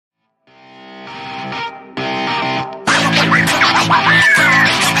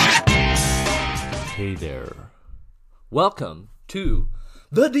Hey there. Welcome to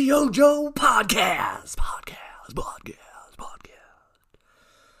the Diojo Podcast,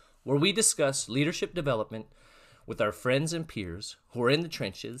 where we discuss leadership development with our friends and peers who are in the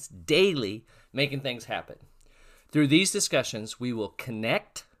trenches daily making things happen. Through these discussions, we will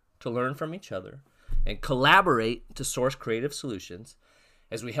connect to learn from each other and collaborate to source creative solutions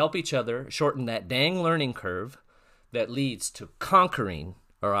as we help each other shorten that dang learning curve that leads to conquering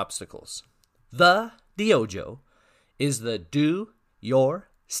our obstacles. The Diojo is the Do Your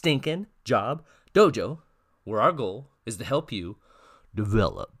Stinkin' Job Dojo, where our goal is to help you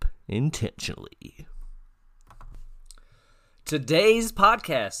develop intentionally. Today's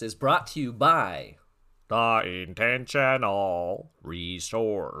podcast is brought to you by The Intentional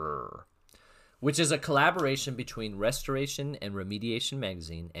Restorer, which is a collaboration between Restoration and Remediation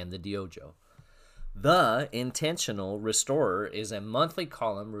Magazine and the Diojo. The Intentional Restorer is a monthly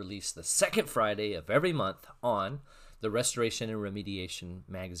column released the second Friday of every month on the Restoration and Remediation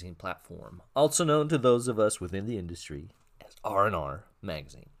Magazine platform, also known to those of us within the industry as R&R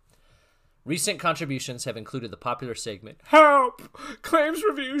Magazine. Recent contributions have included the popular segment, Help! Claims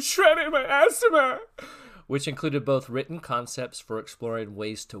Review Shredded My Estimate! Which included both written concepts for exploring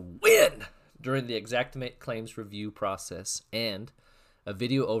ways to win during the Xactimate claims review process and a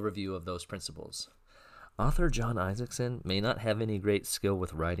video overview of those principles. Author John Isaacson may not have any great skill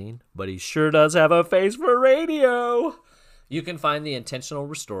with writing, but he sure does have a face for radio. You can find the Intentional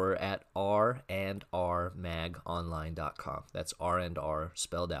Restorer at randrmagonline.com. That's R&R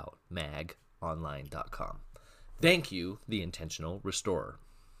spelled out, magonline.com. Thank you, the Intentional Restorer.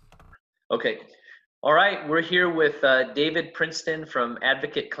 Okay. All right. We're here with David Princeton from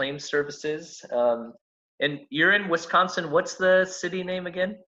Advocate Claims Services. And you're in Wisconsin. What's the city name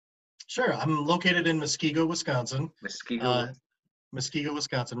again? Sure. I'm located in Muskego, Wisconsin. Muskego,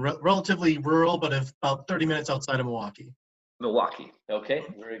 Wisconsin. Relatively rural, but about 30 minutes outside of Milwaukee. Milwaukee. Okay,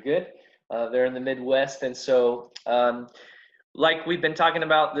 very good. They're in the Midwest. And so, like we've been talking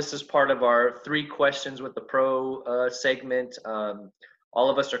about, this is part of our 3 questions with the pro segment. All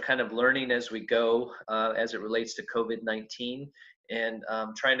of us are kind of learning as we go as it relates to COVID-19 and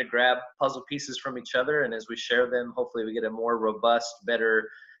trying to grab puzzle pieces from each other. And as we share them, hopefully we get a more robust, better,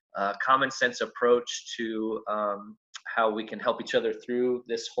 common sense approach to how we can help each other through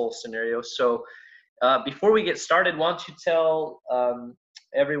this whole scenario. So before we get started, why don't you tell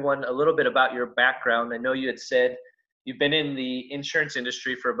everyone a little bit about your background? I know you had said you've been in the insurance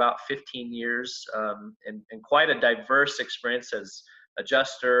industry for about 15 years and quite a diverse experience as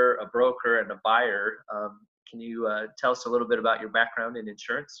adjuster, a broker, and a buyer. Can you tell us a little bit about your background in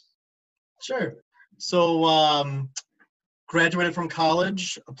insurance? Sure. So graduated from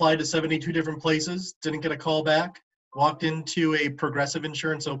college, applied to 72 different places, didn't get a call back, walked into a Progressive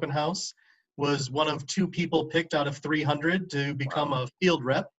Insurance open house, was one of 2 people picked out of 300 to become a field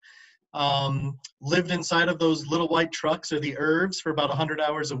rep. Lived inside of those little white trucks or the IRVs for about 100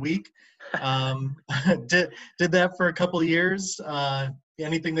 hours a week. Did that for a couple of years.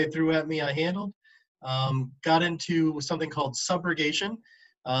 Anything they threw at me, I handled. Got into something called subrogation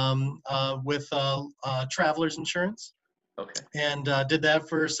with Travelers Insurance. Okay. And did that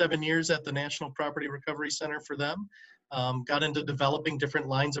for 7 years at the National Property Recovery Center for them. Got into developing different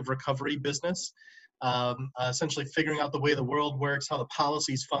lines of recovery business. Essentially figuring out the way the world works, how the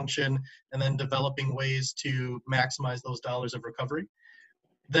policies function, and then developing ways to maximize those dollars of recovery.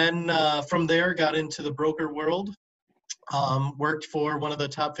 Then from there, got into the broker world, worked for one of the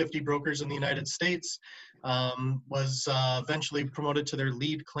top 50 brokers in the United States, was eventually promoted to their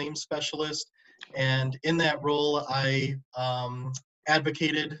lead claims specialist. And in that role, I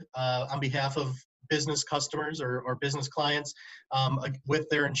advocated on behalf of business customers or business clients with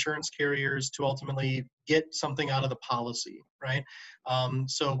their insurance carriers to ultimately get something out of the policy, right?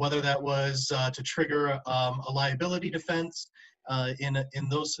 So whether that was to trigger a liability defense in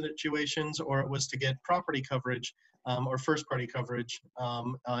those situations, or it was to get property coverage or first-party coverage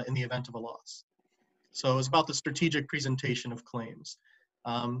in the event of a loss. So it was about the strategic presentation of claims.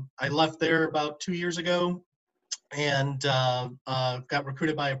 I left there about 2 years ago and got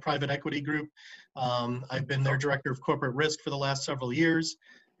recruited by a private equity group. I've been their director of corporate risk for the last several years.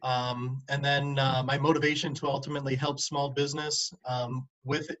 And then my motivation to ultimately help small business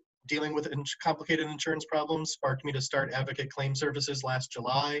with dealing with complicated insurance problems sparked me to start Advocate Claim Services last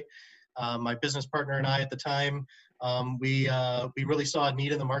July. My business partner and I at the time, we really saw a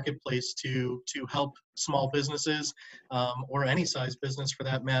need in the marketplace to help small businesses or any size business for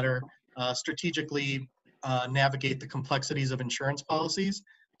that matter strategically navigate the complexities of insurance policies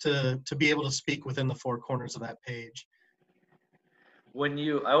to be able to speak within the 4 corners of that page.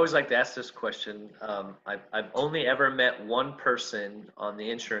 I always like to ask this question. I've only ever met one person on the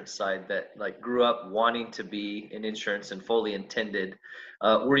insurance side that like grew up wanting to be in insurance and fully intended.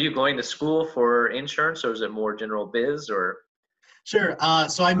 Were you going to school for insurance, or is it more general biz, or? Sure.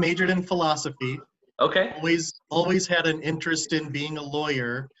 So I majored in philosophy. Okay, Always had an interest in being a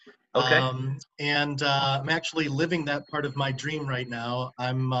lawyer. okay, And I'm actually living that part of my dream right now.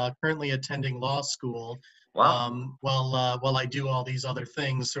 I'm currently attending law school wow. while I do all these other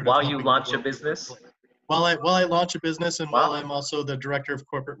things, sort of While you helping the launch a world be a better business? place. While I launch a business and while Wow, I'm also the director of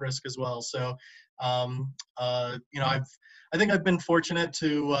corporate risk as well. So, I think I've been fortunate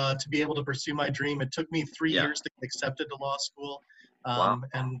to be able to pursue my dream. It took me 3 years yeah, to get accepted to law school. wow.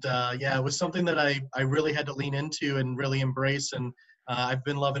 Yeah, it was something that I really had to lean into and really embrace, and I've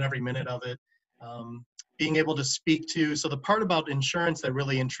been loving every minute of it. Um, Being able to speak to, so the part about insurance that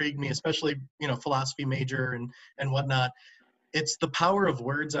really intrigued me, especially, philosophy major and whatnot, it's the power of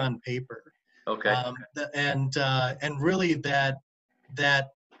words on paper. Okay, And really that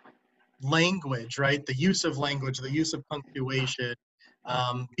language, right? The use of language, the use of punctuation,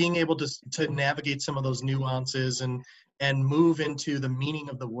 being able to navigate some of those nuances and move into the meaning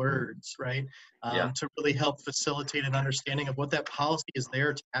of the words, right? yeah. To really help facilitate an understanding of what that policy is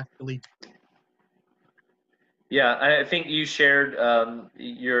there to actually do. Yeah, I think you shared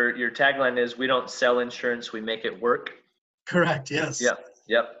your tagline is we don't sell insurance, we make it work. Correct. Yes. Yep,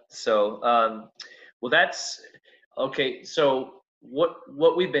 yep. So, well, that's okay. So,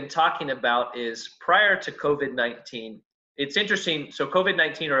 what we've been talking about is prior to COVID-19. It's interesting. So,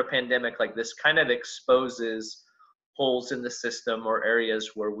 COVID-19 or a pandemic like this kind of exposes holes in the system or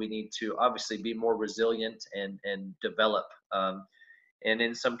areas where we need to obviously be more resilient and develop. And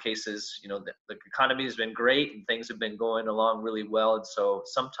in some cases, the economy has been great and things have been going along really well. And so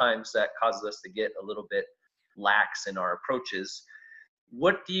sometimes that causes us to get a little bit lax in our approaches.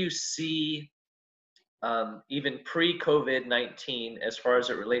 What do you see, even pre-COVID-19, as far as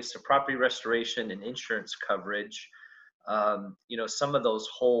it relates to property restoration and insurance coverage? Some of those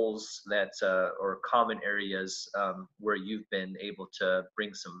holes that or common areas where you've been able to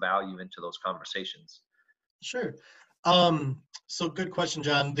bring some value into those conversations. Sure. So good question,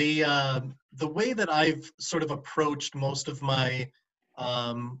 John. The way that I've sort of approached most of my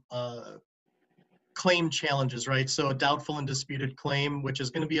um, uh, claim challenges, right? So a doubtful and disputed claim, which is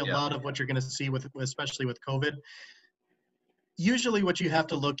going to be a Yeah, lot of what you're going to see especially with COVID. Usually what you have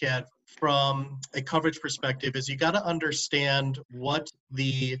to look at from a coverage perspective is you got to understand what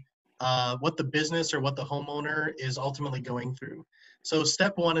the business or what the homeowner is ultimately going through. So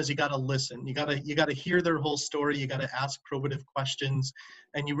step one is you got to listen. You got to hear their whole story. You got to ask probative questions,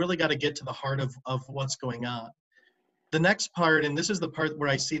 and you really got to get to the heart of what's going on. The next part, and this is the part where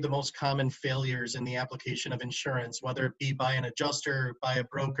I see the most common failures in the application of insurance, whether it be by an adjuster, by a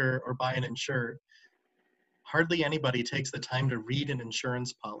broker, or by an insured, hardly anybody takes the time to read an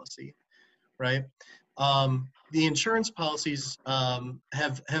insurance policy, right? The insurance policies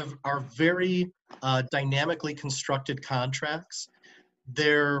are very dynamically constructed contracts.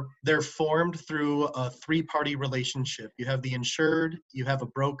 They're formed through a three-party relationship. You have the insured, you have a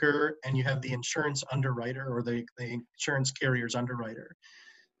broker, and you have the insurance underwriter or the insurance carrier's underwriter.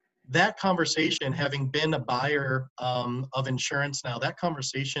 That conversation, having been a buyer of insurance now, that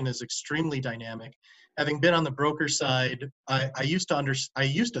conversation is extremely dynamic. Having been on the broker side, I used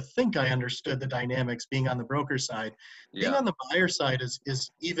to think I understood the dynamics being on the broker side. Being yeah, on the buyer side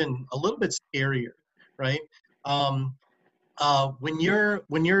is even a little bit scarier, right? Um, when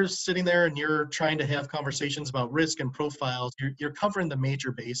you're sitting there and you're trying to have conversations about risk and profiles, you're covering the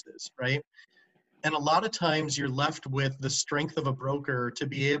major bases, right? And a lot of times you're left with the strength of a broker to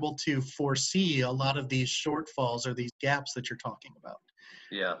be able to foresee a lot of these shortfalls or these gaps that you're talking about.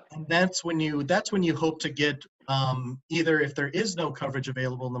 yeah, And that's when you hope to get either, if there is no coverage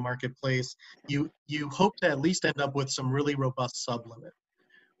available in the marketplace, you hope to at least end up with some really robust sublimit.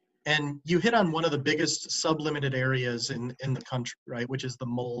 And you hit on one of the biggest sublimited areas in the country, right, which is the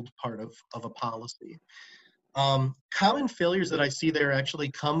mold part of a policy. Common failures that I see there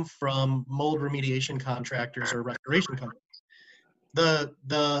actually come from mold remediation contractors or restoration companies.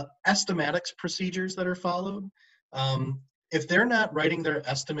 The estimatics procedures that are followed, um, if they're not writing their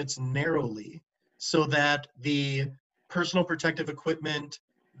estimates narrowly so that the personal protective equipment,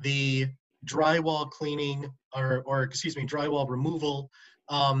 the drywall cleaning, or excuse me, drywall removal,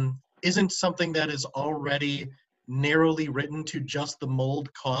 isn't something that is already narrowly written to just the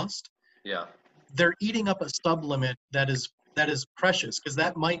mold cost, yeah, they're eating up a sublimit that is precious, because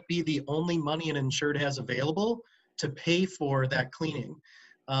that might be the only money an insured has available to pay for that cleaning.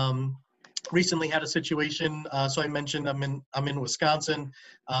 Um, recently had a situation. So I mentioned I'm in Wisconsin.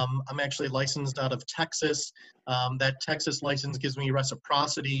 I'm actually licensed out of Texas. That Texas license gives me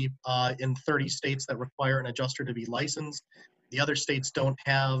reciprocity in 30 states that require an adjuster to be licensed. The other states don't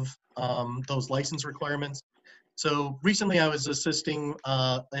have those license requirements. So recently I was assisting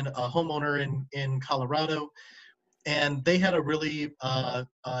a homeowner in Colorado, and they had a really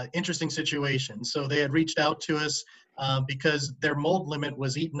interesting situation. So they had reached out to us because their mold limit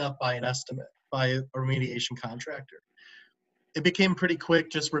was eaten up by an estimate by a remediation contractor. It became pretty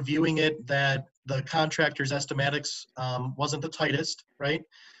quick just reviewing it that the contractor's estimatics wasn't the tightest, right?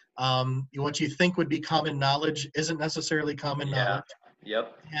 What you think would be common knowledge isn't necessarily common Yeah. knowledge.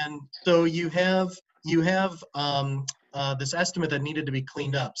 Yep. And so you have this estimate that needed to be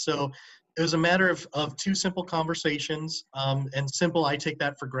cleaned up. So it was a matter of two simple conversations, and simple, I take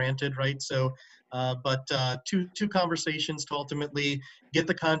that for granted, right? So, but two conversations to ultimately get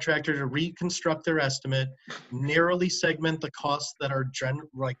the contractor to reconstruct their estimate, narrowly segment the costs that are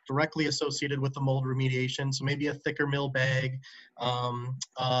directly associated with the mold remediation. So maybe a thicker mill bag,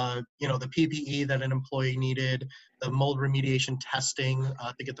 the PPE that an employee needed, the mold remediation testing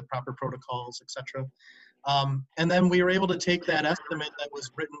to get the proper protocols, et cetera. And then we were able to take that estimate that was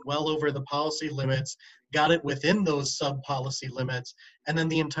written well over the policy limits, got it within those sub-policy limits, and then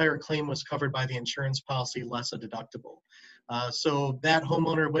the entire claim was covered by the insurance policy less a deductible. So that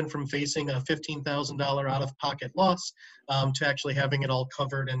homeowner went from facing a $15,000 out-of-pocket loss to actually having it all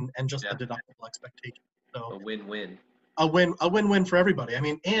covered and just the deductible expectation. So a win-win. A win-win for everybody. I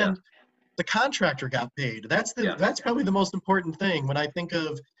mean, Yeah. and the contractor got paid. That's probably the most important thing when I think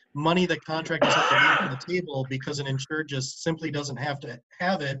of money that contractors have to leave on the table because an insured just simply doesn't have to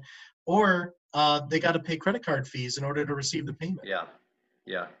have it, or they got to pay credit card fees in order to receive the payment. Yeah.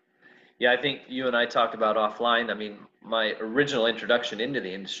 Yeah. Yeah, I think you and I talked about offline. I mean, my original introduction into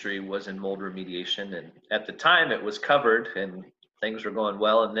the industry was in mold remediation, and at the time it was covered and things were going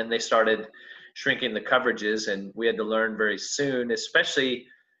well, and then they started shrinking the coverages, and we had to learn very soon, especially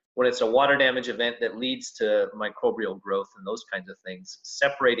when it's a water damage event that leads to microbial growth and those kinds of things,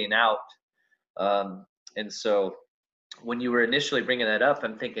 separating out. And so when you were initially bringing that up,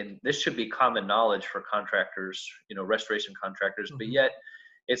 I'm thinking this should be common knowledge for contractors, restoration contractors, but yet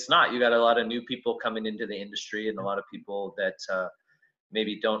it's not. You got a lot of new people coming into the industry and a lot of people that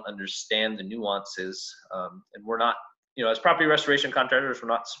maybe don't understand the nuances. And we're not, as property restoration contractors, we're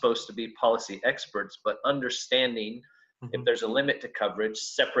not supposed to be policy experts, but understanding if there's a limit to coverage,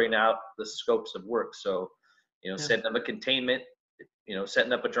 separating out the scopes of work. So, setting up a containment,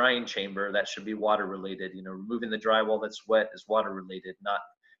 setting up a drying chamber, that should be water related. Removing the drywall that's wet is water related, not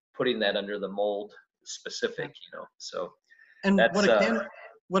putting that under the mold specific, so. And that's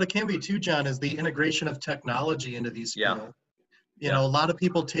what it can be too, John, is the integration of technology into these fields. A lot of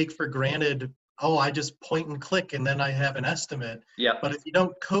people take for granted, oh, I just point and click and then I have an estimate. Yeah. But if you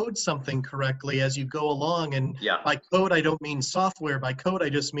don't code something correctly as you go along, and by code, I don't mean software. By code, I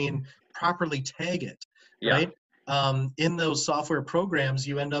just mean properly tag it, right? In those software programs,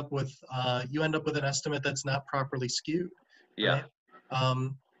 you end up with an estimate that's not properly skewed. Yeah. Right?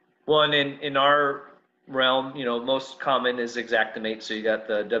 Well, and in our realm, most common is Xactimate. So you got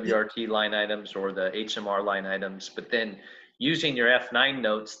the WRT line items or the HMR line items, but then using your F9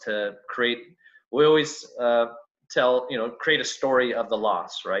 notes to create, we always create a story of the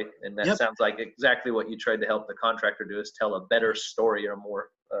loss, right? And that sounds like exactly what you tried to help the contractor do, is tell a better story or more,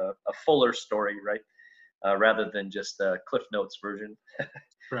 a fuller story, right? Rather than just a Cliff Notes version.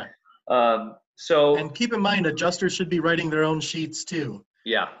 Right. And keep in mind, adjusters should be writing their own sheets too.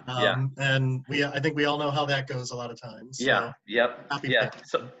 Yeah. And I think we all know how that goes a lot of times. So,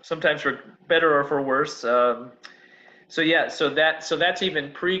 So sometimes for better or for worse. So that's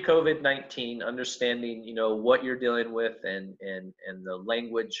even pre-COVID-19, understanding, what you're dealing with and the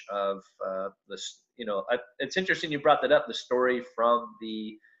language of this. It's interesting you brought that up, the story from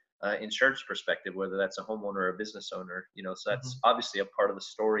the insurance perspective, whether that's a homeowner or a business owner. So that's obviously a part of the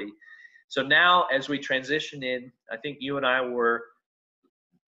story. So now, as we transition in, I think you and I were,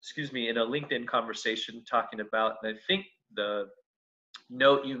 in a LinkedIn conversation talking about, and I think the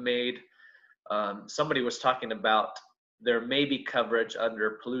note you made, somebody was talking about there may be coverage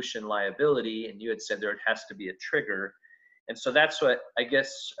under pollution liability, and you had said there has to be a trigger. And so that's what I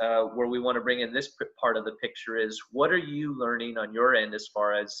guess where we want to bring in this part of the picture is, what are you learning on your end as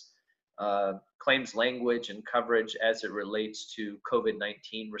far as claims language and coverage as it relates to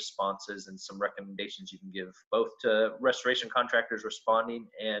COVID-19 responses, and some recommendations you can give both to restoration contractors responding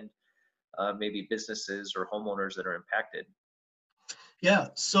and maybe businesses or homeowners that are impacted? Yeah,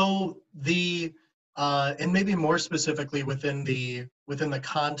 so and maybe more specifically within within the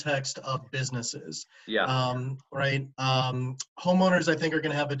context of businesses. Yeah. Right. Homeowners, I think, are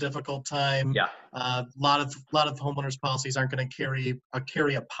going to have a difficult time. Yeah. A lot of homeowners policies aren't going to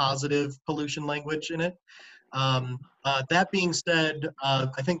carry a positive pollution language in it. That being said,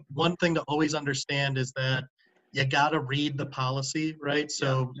 I think one thing to always understand is that you got to read the policy, right?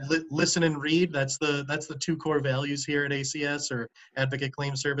 So listen and read. That's the two core values here at ACS, or Advocate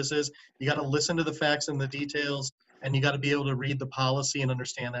Claim Services. You got to listen to the facts and the details, and you got to be able to read the policy and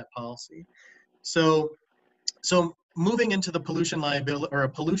understand that policy. So moving into the pollution liability or a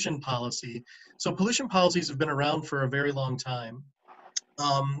pollution policy. So pollution policies have been around for a very long time.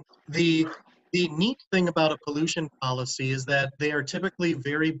 The neat thing about a pollution policy is that they are typically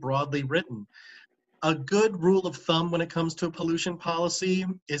very broadly written. A good rule of thumb when it comes to a pollution policy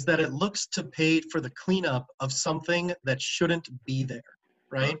is that it looks to pay for the cleanup of something that shouldn't be there,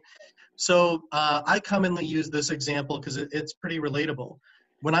 right? So I commonly use this example because it's pretty relatable.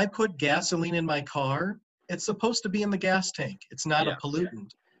 When I put gasoline in my car, it's supposed to be in the gas tank. It's not a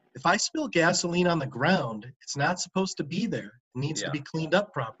pollutant. If I spill gasoline on the ground, it's not supposed to be there. It needs to be cleaned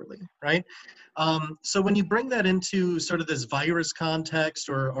up properly, right? So when you bring that into sort of this virus context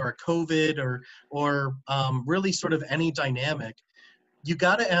or a COVID or really sort of any dynamic, you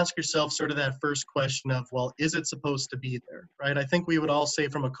got to ask yourself sort of that first question of, well, is it supposed to be there, right? I think we would all say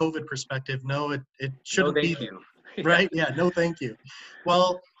from a COVID perspective, no, it shouldn't be there, right? Yeah, no, thank you.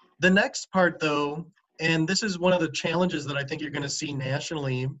 Well, the next part though, and this is one of the challenges that I think you're going to see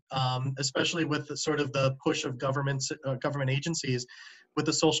nationally, especially with the sort of the push of government agencies with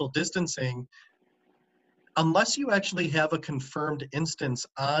the social distancing. Unless you actually have a confirmed instance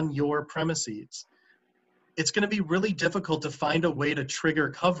on your premises, it's going to be really difficult to find a way to trigger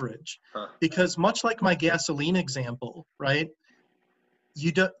coverage, because much like my gasoline example, right?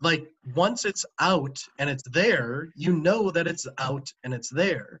 You don't, like, once it's out and it's there, you know that it's out and it's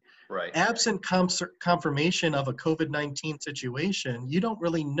there. Right. Absent confirmation of a COVID-19 situation, you don't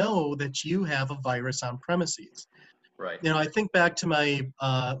really know that you have a virus on premises. Right. You know, I think back to my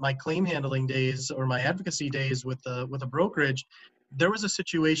my claim handling days or my advocacy days with a brokerage. There was a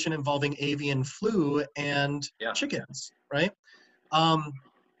situation involving avian flu and chickens, right?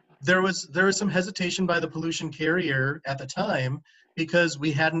 There was some hesitation by the pollution carrier at the time because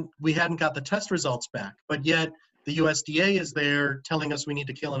we hadn't got the test results back, but yet the USDA is there telling us we need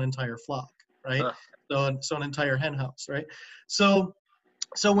to kill an entire flock, right? So an entire hen house, right? So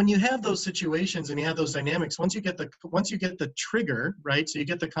when you have those situations and you have those dynamics, once you get the trigger, right? So you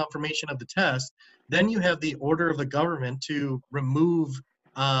get the confirmation of the test, then you have the order of the government to remove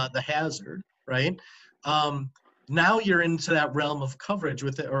the hazard, right? Now you're into that realm of coverage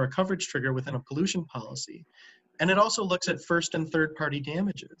with it, or a coverage trigger within a pollution policy. And it also looks at first and third party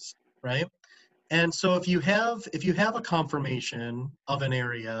damages, right? And so if you have a confirmation of an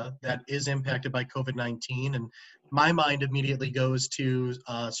area that is impacted by COVID-19, and my mind immediately goes to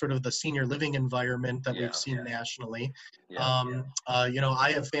sort of the senior living environment that we've seen nationally. You know,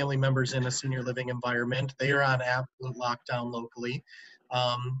 I have family members in a senior living environment. They are on absolute lockdown locally.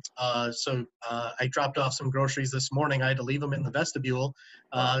 So I dropped off some groceries this morning. I had to leave them in the vestibule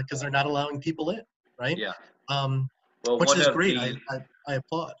because they're not allowing people in, right? Yeah. Well, which is great. I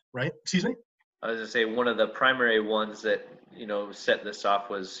applaud, right? Excuse me? I was going to say, one of the primary ones that, you know, set this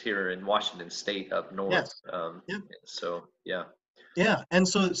off was here in Washington State up north. Yes. So, yeah. Yeah, and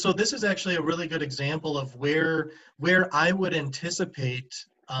so this is actually a really good example of where I would anticipate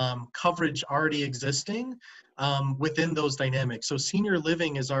coverage already existing within those dynamics. So senior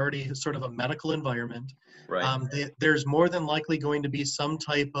living is already sort of a medical environment. Right. There's more than likely going to be some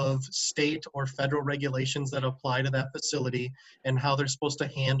type of state or federal regulations that apply to that facility and how they're supposed to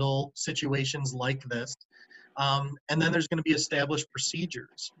handle situations like this. And then there's going to be established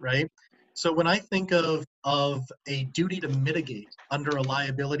procedures, right? So when I think of a duty to mitigate under a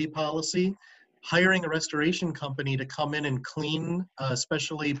liability policy, hiring a restoration company to come in and clean,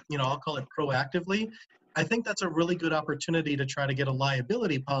 especially, you know, I'll call it proactively, I think that's a really good opportunity to try to get a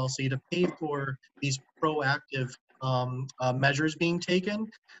liability policy to pay for these proactive measures being taken,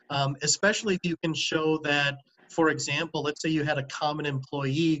 especially if you can show that, for example, let's say you had a common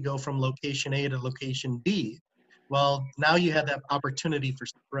employee go from location A to location B. Well, now you have that opportunity for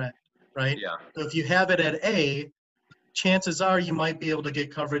spread, right? Yeah. So if you have it at A, chances are you might be able to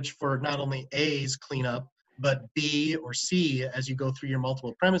get coverage for not only A's cleanup, but B or C as you go through your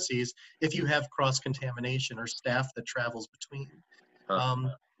multiple premises if you have cross-contamination or staff that travels between.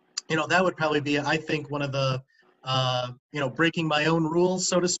 You know, that would probably be, I think, one of the, you know, breaking my own rules,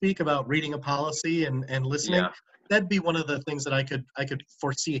 so to speak, about reading a policy and listening. Yeah. That'd be one of the things that I could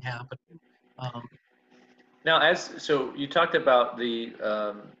foresee happening. Now, so you talked about the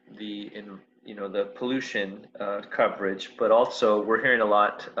pollution coverage, but also we're hearing a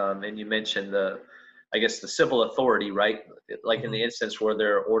lot, and you mentioned I guess the civil authority, right? Like in Hmm. the instance where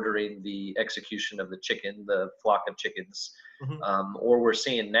they're ordering the execution of the flock of chickens, Hmm. or we're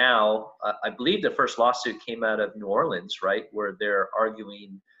seeing now, I believe the first lawsuit came out of New Orleans, right, where they're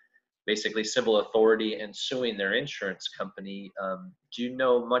arguing basically civil authority and suing their insurance company. Do you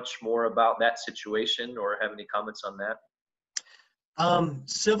know much more about that situation or have any comments on that?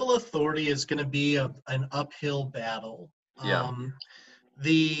 Civil authority is going to be an uphill battle. Yeah,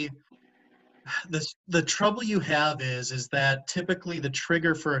 The the trouble you have is that typically the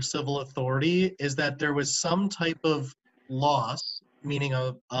trigger for a civil authority is that there was some type of loss, meaning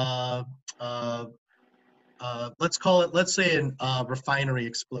a let's say a refinery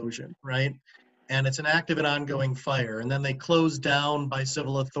explosion, right? And it's an active and ongoing fire, and then they close down by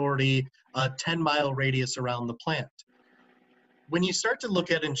civil authority a 10-mile radius around the plant. When you start to look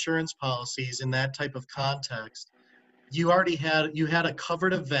at insurance policies in that type of context, you had a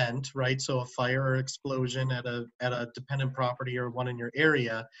covered event, right? So a fire or explosion at a dependent property or one in your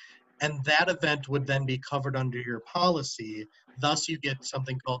area, and that event would then be covered under your policy. Thus, you get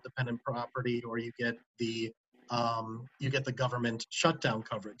something called dependent property, or you get the government shutdown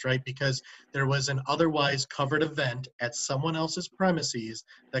coverage, right? Because there was an otherwise covered event at someone else's premises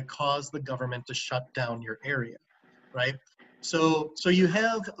that caused the government to shut down your area, right? So you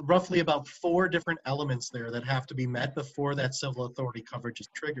have roughly about four different elements there that have to be met before that civil authority coverage is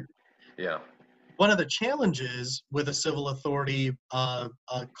triggered. yeah, One of the challenges with a civil authority,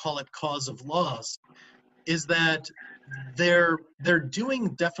 call it cause of loss, is that they're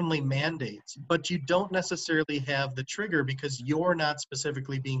doing definitely mandates, but you don't necessarily have the trigger because you're not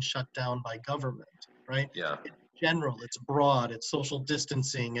specifically being shut down by government, right? yeah, It's general, it's broad, it's social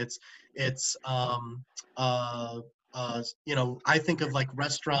distancing, it's I think of like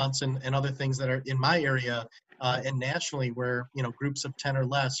restaurants and other things that are in my area and nationally where groups of 10 or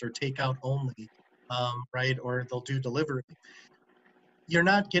less or takeout only, right? Or they'll do delivery. You're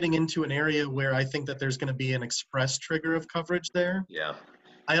not getting into an area where I think that there's going to be an express trigger of coverage there. yeah,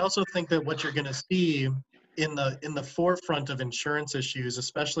 I also think that what you're going to see in the forefront of insurance issues,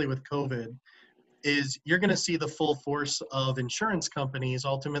 especially with COVID, is you're going to see the full force of insurance companies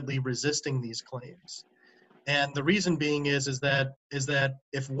ultimately resisting these claims. And the reason being is that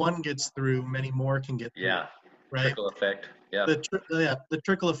if one gets through, many more can get through, yeah. right? Trickle effect. Yeah, The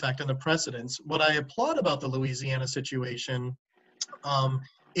trickle effect and the precedents. What I applaud about the Louisiana situation um,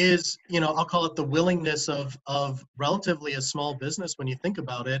 is, I'll call it the willingness of relatively a small business when you think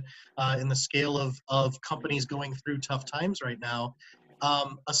about it, in the scale of companies going through tough times right now.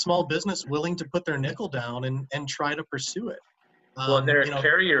 A small business willing to put their nickel down and try to pursue it. well, and their You know,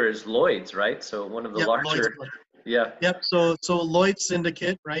 carrier is Lloyd's, right? So one of the yep, Lloyd's. larger. Yeah, Yep. So Lloyd's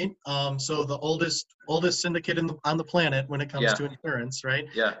Syndicate, right? So the oldest syndicate on the planet when it comes yeah, to insurance, right?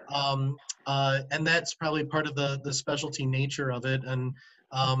 yeah, Um, and that's probably part of the specialty nature of it. And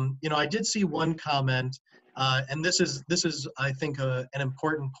I did see one comment, and this is I think an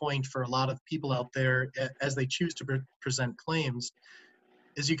important point for a lot of people out there as they choose to present claims,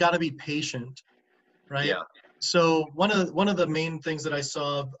 is you got to be patient, right? yeah, So one of the main things that I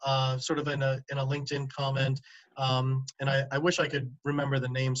saw, sort of in a LinkedIn comment, and I wish I could remember the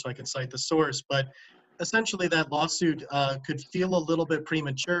name so I could cite the source, but essentially that lawsuit could feel a little bit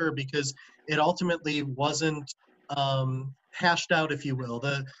premature because it ultimately wasn't hashed out, if you will.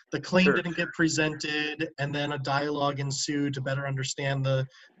 The claim sure. didn't get presented, and then a dialogue ensued to better understand the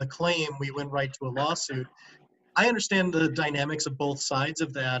claim. We went right to a lawsuit. I understand the dynamics of both sides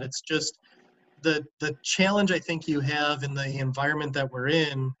of that. It's just the challenge I think you have in the environment that we're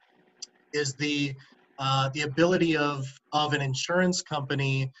in is the ability of an insurance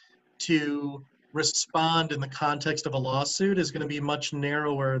company to respond in the context of a lawsuit is going to be much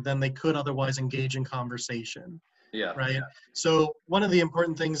narrower than they could otherwise engage in conversation, Yeah, right? So one of the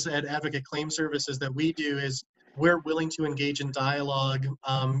important things at Advocate Claim Services that we do is we're willing to engage in dialogue.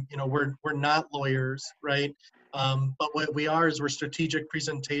 We're not lawyers, right? But what we are is we're strategic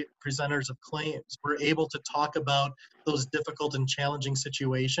presenters of claims. We're able to talk about those difficult and challenging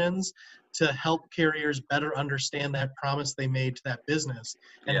situations to help carriers better understand that promise they made to that business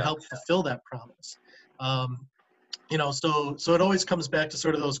and yeah, help fulfill that promise. Um, so it always comes back to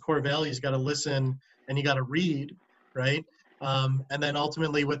sort of those core values. You got to listen and you got to read, right? And then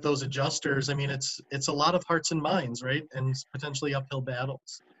ultimately with those adjusters, I mean, it's a lot of hearts and minds, right? And potentially uphill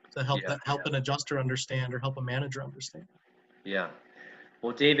battles to yeah, help an adjuster understand or help a manager understand. yeah.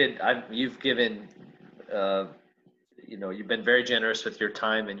 Well, David, you've given, uh, you've been very generous with your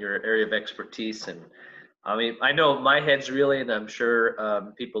time and your area of expertise, and I mean, I know my head's reeling, and I'm sure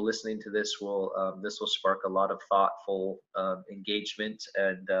people listening to this will spark a lot of thoughtful engagement,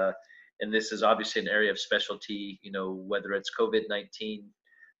 and this is obviously an area of specialty. You know, whether it's COVID-19,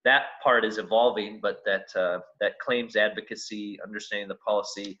 that part is evolving, but that claims advocacy, understanding the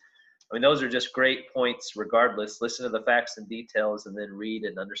policy. I mean, those are just great points. Regardless, listen to the facts and details, and then read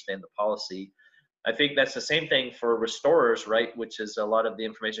and understand the policy. I think that's the same thing for restorers, right? Which is a lot of the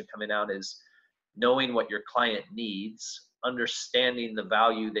information coming out is knowing what your client needs, understanding the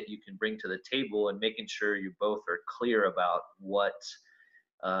value that you can bring to the table, and making sure you both are clear about what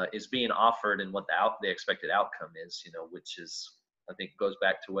is being offered and what the expected outcome is. You know, which is, I think, goes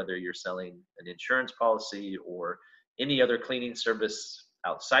back to whether you're selling an insurance policy or any other cleaning service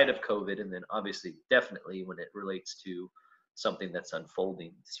outside of COVID, and then obviously definitely when it relates to something that's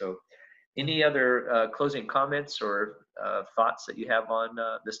unfolding. So, any other closing comments or thoughts that you have on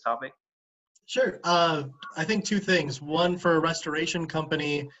this topic? Sure. I think two things. One, for a restoration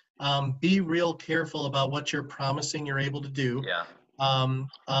company, be real careful about what you're promising you're able to do. Yeah. And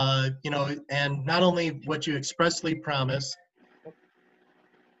not only what you expressly promise,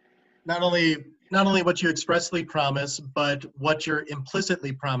 not only what you expressly promise, but what you're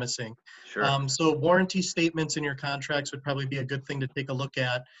implicitly promising. Sure. So warranty statements in your contracts would probably be a good thing to take a look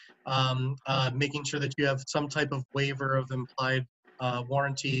at, making sure that you have some type of waiver of implied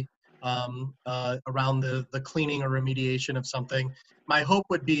warranty around the cleaning or remediation of something. My hope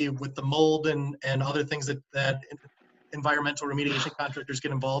would be with the mold and other things that environmental remediation contractors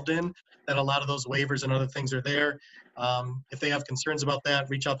get involved in, that a lot of those waivers and other things are there. If they have concerns about that,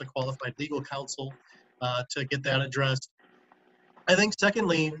 reach out to qualified legal counsel to get that addressed. I think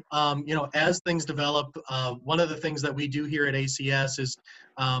secondly, as things develop, one of the things that we do here at ACS is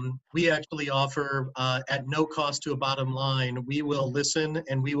we actually offer at no cost to a bottom line, we will listen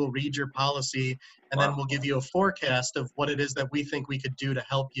and we will read your policy, and then we'll give you a forecast of what it is that we think we could do to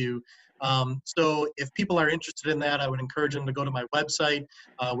help you. So if people are interested in that, I would encourage them to go to my website,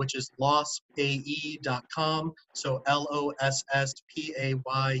 which is losspayee.com. So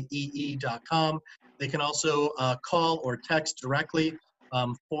LOSSPAYEE.com. They can also call or text directly,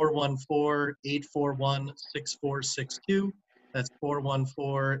 414-841-6462. That's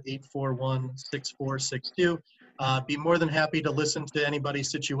 414-841-6462. Be more than happy to listen to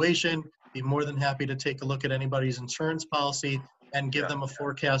anybody's situation, be more than happy to take a look at anybody's insurance policy and give them a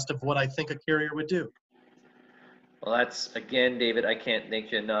forecast of what I think a carrier would do. Well, that's, again, David, I can't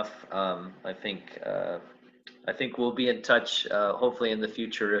thank you enough. I think we'll be in touch, hopefully in the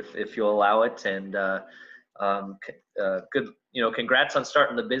future if you'll allow it. And good, congrats on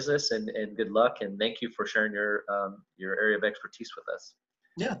starting the business, and good luck. And thank you for sharing your area of expertise with us.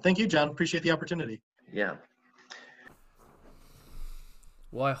 Yeah, thank you, John. Appreciate the opportunity. Yeah.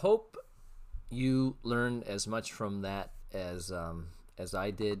 Well, I hope you learned as much from that as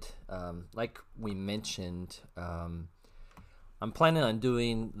I did. Like we mentioned, I'm planning on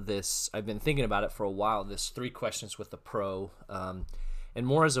doing this. I've been thinking about it for a while, this 3 questions with the pro, and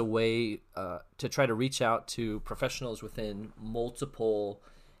more as a way to try to reach out to professionals within multiple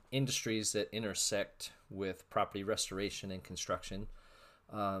industries that intersect with property restoration and construction.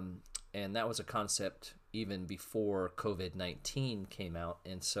 And that was a concept even before COVID-19 came out.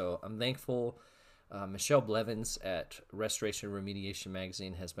 And so I'm thankful. Michelle Blevins at Restoration Remediation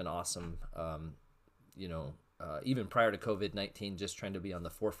Magazine has been awesome. Even prior to COVID-19, just trying to be on the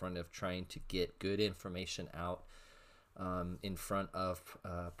forefront of trying to get good information out in front of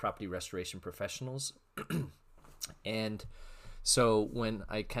property restoration professionals. And so when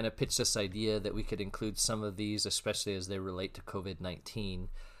I kind of pitched this idea that we could include some of these, especially as they relate to COVID-19,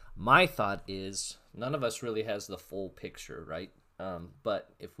 my thought is none of us really has the full picture, right?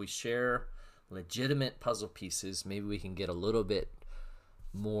 But if we share legitimate puzzle pieces, maybe we can get a little bit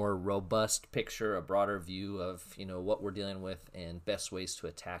more robust picture, a broader view of what we're dealing with and best ways to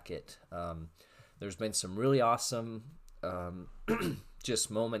attack it. There's been some really awesome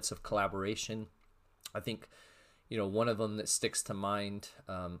just moments of collaboration. I think one of them that sticks to mind,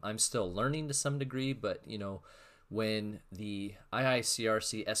 I'm still learning to some degree, but when the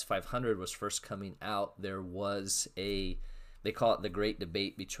IICRC S500 was first coming out, there was they call it the great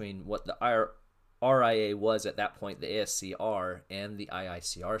debate between what the RIA was at that point, the ASCR, and the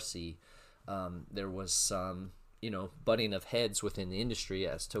IICRC. There was some, butting of heads within the industry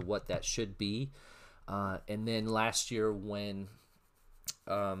as to what that should be. And then last year when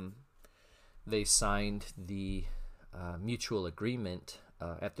they signed the mutual agreement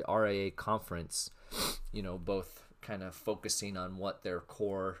at the RIA conference, both kind of focusing on what their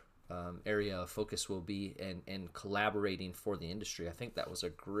core area of focus will be and collaborating for the industry. I think that was a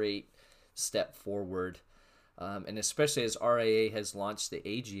great step forward. And especially as RAA has launched the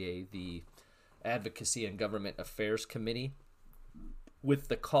AGA, the Advocacy and Government Affairs Committee, with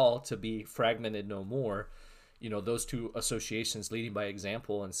the call to be fragmented no more, those two associations leading by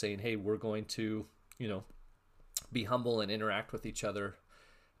example and saying, hey, we're going to, be humble and interact with each other,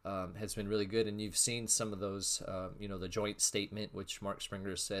 has been really good. And you've seen some of those, the joint statement, which Mark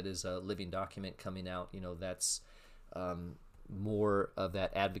Springer said is a living document coming out, that's more of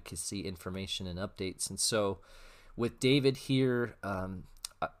that advocacy information and updates. And so with David here,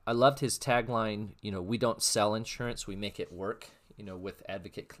 I loved his tagline, we don't sell insurance, we make it work, with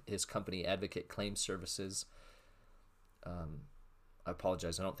his company, Advocate Claim Services. I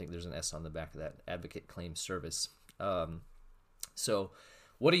apologize, I don't think there's an S on the back of that, Advocate Claim Service. So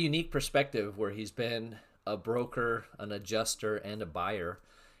what a unique perspective where he's been a broker, an adjuster, and a buyer,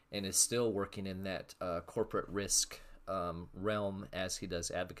 and is still working in that corporate risk realm as he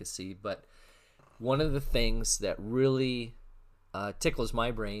does advocacy. But one of the things that really tickles my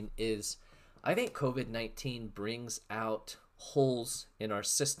brain is I think COVID-19 brings out holes in our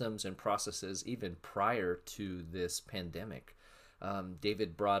systems and processes even prior to this pandemic.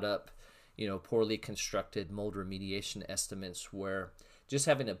 David brought up, poorly constructed mold remediation estimates, where just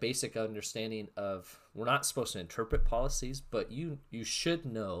having a basic understanding of, we're not supposed to interpret policies, but you should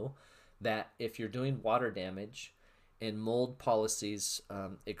know that if you're doing water damage and mold policies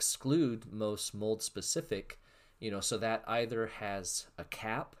exclude most mold specific, so that either has a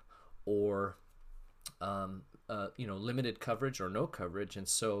cap or limited coverage or no coverage. And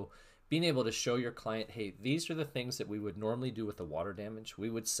so being able to show your client, hey, these are the things that we would normally do with the water damage. We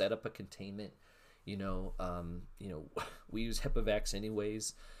would set up a containment, we use HEPA-Vax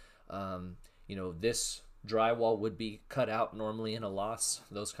anyways. This drywall would be cut out normally in a loss,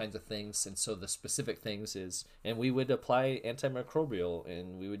 those kinds of things. And so the specific things is, and we would apply antimicrobial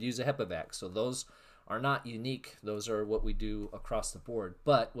and we would use a HEPA-Vax. So those are not unique. Those are what we do across the board.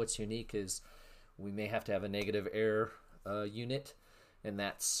 But what's unique is we may have to have a negative air unit, and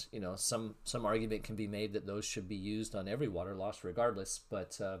that's, some argument can be made that those should be used on every water loss regardless.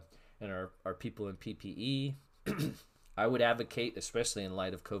 But and our people in PPE, I would advocate, especially in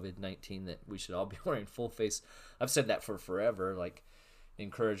light of COVID-19, that we should all be wearing full face. I've said that for forever, like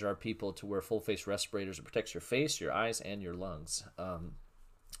encourage our people to wear full face respirators that protects your face, your eyes, and your lungs,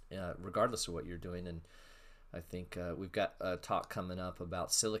 regardless of what you're doing. And I think we've got a talk coming up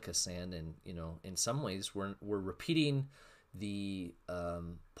about silica sand, and in some ways we're repeating the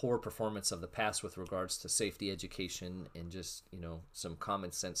poor performance of the past with regards to safety education and just some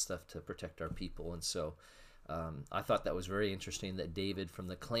common sense stuff to protect our people. And so I thought that was very interesting that David from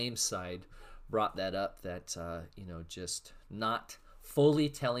the claims side brought that up, that just not fully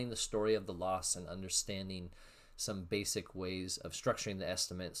telling the story of the loss and understanding some basic ways of structuring the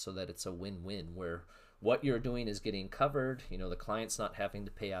estimate so that it's a win-win, where what you're doing is getting covered, the client's not having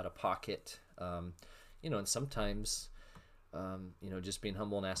to pay out of pocket, and sometimes, just being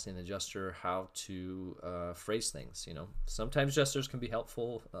humble and asking the adjuster how to phrase things. Sometimes adjusters can be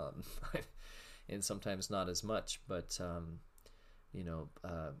helpful, and sometimes not as much, but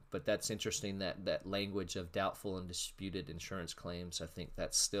but that's interesting, that language of doubtful and disputed insurance claims. I think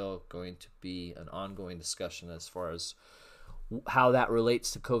that's still going to be an ongoing discussion as far as how that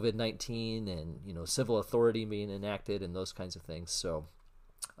relates to COVID-19 and, civil authority being enacted and those kinds of things. So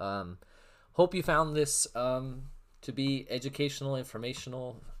hope you found this to be educational,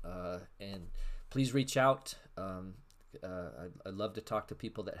 informational, and please reach out. I'd love to talk to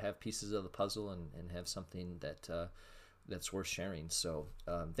people that have pieces of the puzzle and have something that's worth sharing. So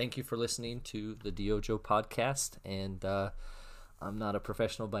thank you for listening to the Diojo podcast, and I'm not a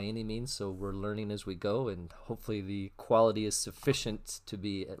professional by any means, so we're learning as we go, and hopefully the quality is sufficient to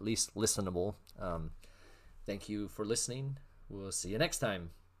be at least listenable. Thank you for listening. We'll see you next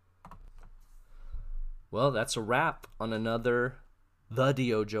time. Well, that's a wrap on another The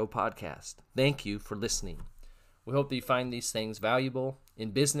Diojo podcast. Thank you for listening. We hope that you find these things valuable.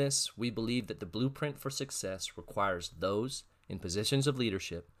 In business, we believe that the blueprint for success requires those in positions of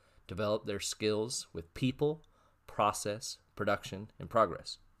leadership develop their skills with people, process, production, and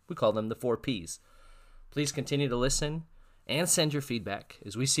progress. We call them the 4 Ps. Please continue to listen and send your feedback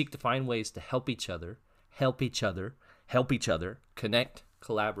as we seek to find ways to help each other, connect,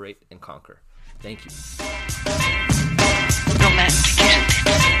 collaborate, and conquer. Thank you.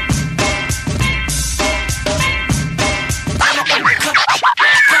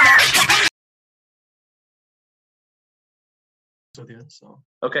 With you, so.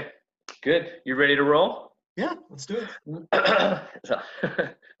 Okay, good. You ready to roll? Yeah, let's do it. So,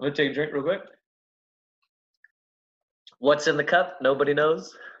 I'm gonna take a drink real quick. What's in the cup? Nobody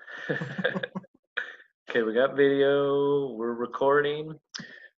knows. Okay, we got video. We're recording.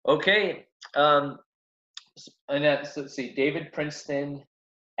 Okay. And that's, let's see, David Princeton,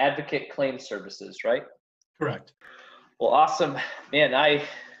 Advocate Claim Services, right? Correct. Well, awesome, man. I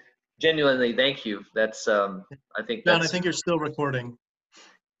genuinely thank you. That's I think John, that's. I think you're still recording.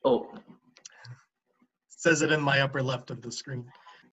 Oh, It says it in my upper left of the screen.